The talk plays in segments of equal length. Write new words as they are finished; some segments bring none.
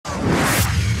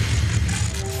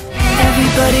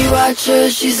Baby, watch her,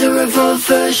 she's a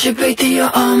revolver. She break through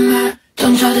your armor.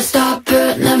 Don't try to stop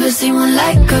her, never seen one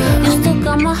like her. You still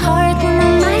got my heart when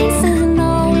my mind says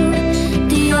no.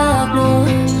 Diablo,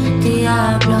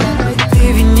 Diablo.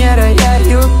 Ты Венера, я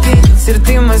Юпитер.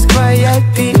 Ты Москва, я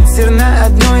Питер. На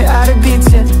одной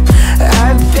орбите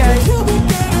опять.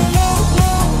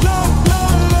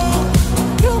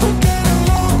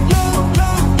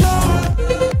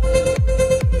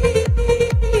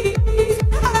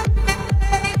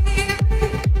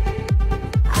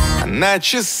 На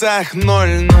часах 00.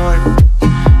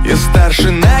 Я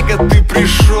старше на год, ты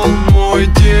пришел мой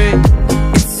день.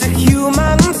 It's a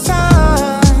human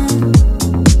sign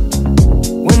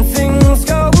when things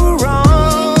go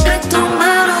wrong. It don't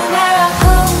matter where I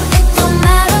go, it don't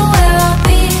matter where I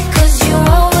be, 'cause you're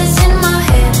always in my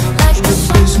head like the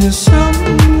sun. Песня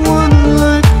someone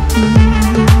like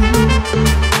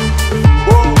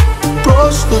you.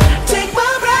 Просто Take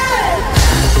my breath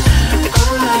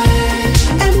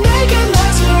and make it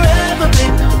last forever,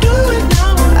 babe. Do it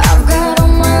now. I've got all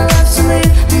my life to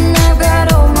live and I've got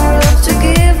all my love to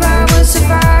give. I will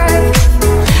survive.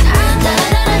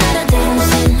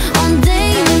 Dancing, I'm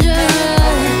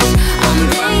dangerous, I'm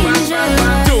dangerous.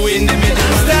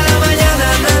 Hasta la mañana,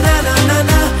 na na na na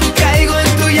na. Caigo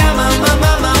en tu llama,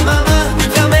 mamá, mamá, mamá.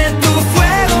 Dame tu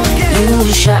fuego que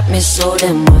You shot me so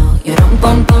damn well, you dum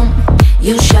bum bum.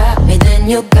 You shot me, then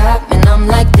you got me, and I'm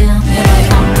like damn, you're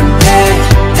like hey,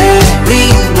 hey,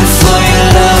 leave before you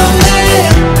love me.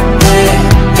 Hey,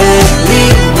 hey,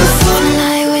 leave before.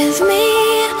 fly with me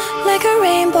like a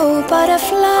rainbow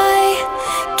butterfly.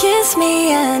 Kiss me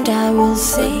and I will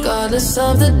sing. Regardless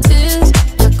of the tears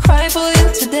I cry for you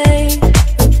today,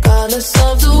 regardless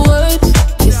of the words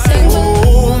you sing.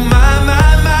 oh my my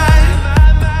my.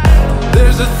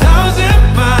 There's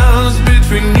 1,000 miles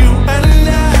between you and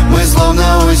I. Мы словно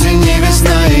осень и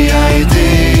весна, и я и ты.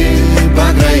 По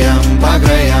краям, по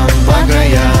краям, по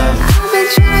краям. I've been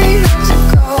trying not to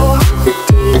go off the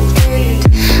deep end.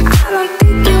 I don't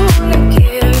think you wanna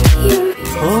carry me.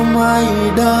 Oh my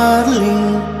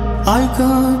darling, I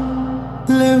can't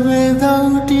live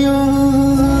without you.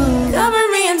 Cover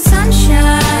me in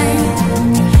sunshine,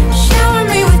 shower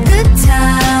me with good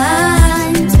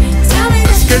times. Tell me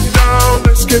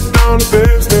Let's get down to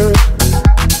business.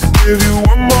 Give you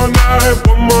one more night,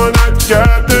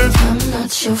 got this. I'm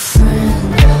not your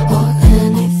friend or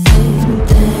anything,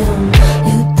 damn.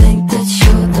 You think that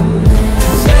you're the man.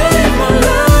 Save my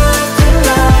love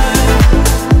tonight.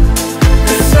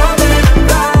 There's something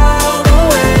about the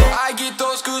way I get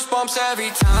those goosebumps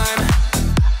every time.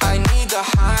 I need the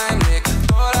Heimlich,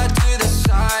 thought I'd do the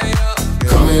side up.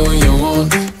 Call me when you want,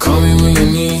 call me when you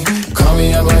need. Call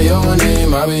me out by your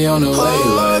name, I'll be on the way.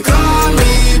 Like, Call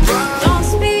me by Don't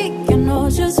speak, you know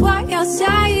just what you're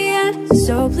saying.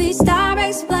 So please stop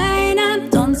explaining.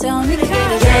 Don't tell me 'cause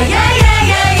yeah, yeah, yeah,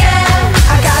 yeah,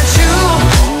 yeah. I got you,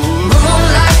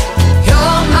 moonlight,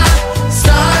 you're my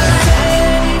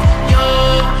starlight. Your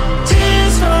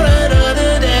tears for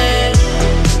another day.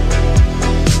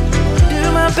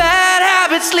 Do my bad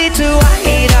habits lead to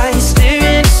white eyes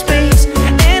staring into space?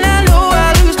 And I know I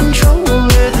lose control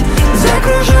with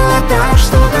закружила так,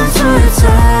 что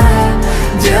танцуется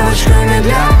девочками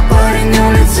для парень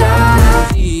улица.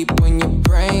 deep when your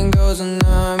brain goes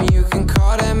numb, you can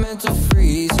call that mental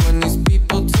freeze. When these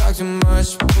people talk too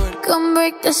much, but Come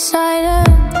break the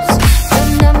silence.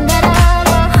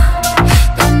 Dum-dum-da-da-da.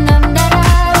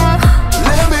 Dum-dum-da-da-da.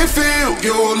 let me feel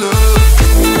your love.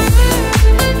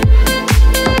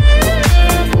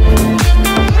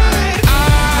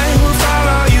 I will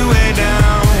follow you way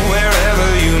down, wherever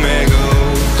you may go.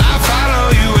 I'll follow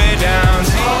you way down.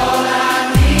 All I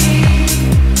need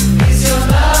is your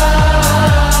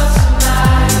love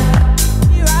tonight.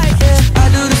 I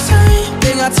do the same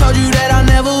thing I told you that I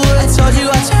never would. I told you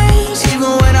I changed,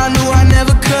 even when I knew I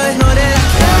never could. Know that I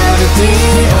gotta be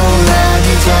all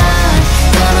the time.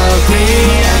 Gotta be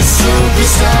a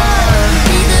superstar.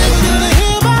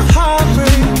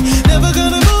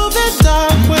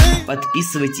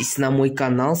 Подписывайтесь на мой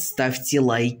канал, ставьте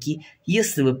лайки.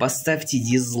 Если вы поставьте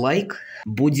дизлайк,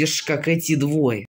 будешь как эти двое.